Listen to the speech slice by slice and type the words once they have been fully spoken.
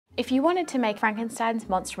If you wanted to make Frankenstein's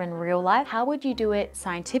monster in real life, how would you do it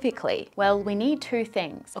scientifically? Well, we need two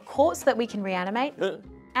things: a corpse that we can reanimate,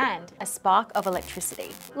 and a spark of electricity.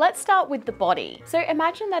 Let's start with the body. So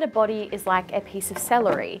imagine that a body is like a piece of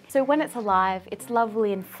celery. So when it's alive, it's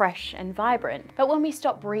lovely and fresh and vibrant. But when we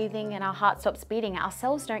stop breathing and our heart stops beating, our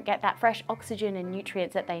cells don't get that fresh oxygen and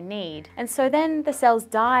nutrients that they need. And so then the cells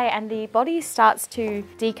die and the body starts to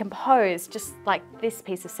decompose, just like this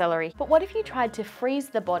piece of celery. But what if you tried to freeze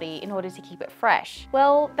the body in order to keep it fresh?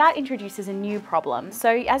 Well, that introduces a new problem. So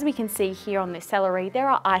as we can see here on this celery, there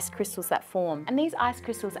are ice crystals that form, and these ice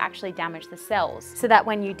crystals actually damage the cells, so that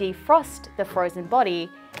when you defrost the frozen body,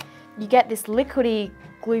 you get this liquidy,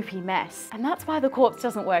 gloopy mess. And that's why the corpse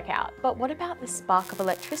doesn't work out. But what about the spark of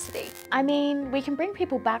electricity? I mean, we can bring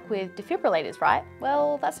people back with defibrillators, right?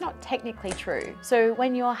 Well, that's not technically true. So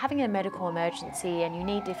when you're having a medical emergency and you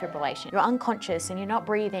need defibrillation, you're unconscious and you're not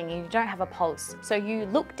breathing and you don't have a pulse, so you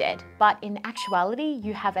look dead. But in actuality,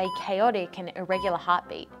 you have a chaotic and irregular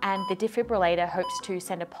heartbeat, and the defibrillator hopes to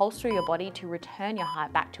send a pulse through your body to return your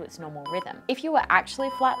heart back to its normal rhythm. If you were actually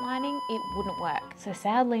flatlining, it wouldn't work. So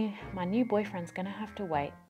sadly, my new boyfriend's gonna have to wait.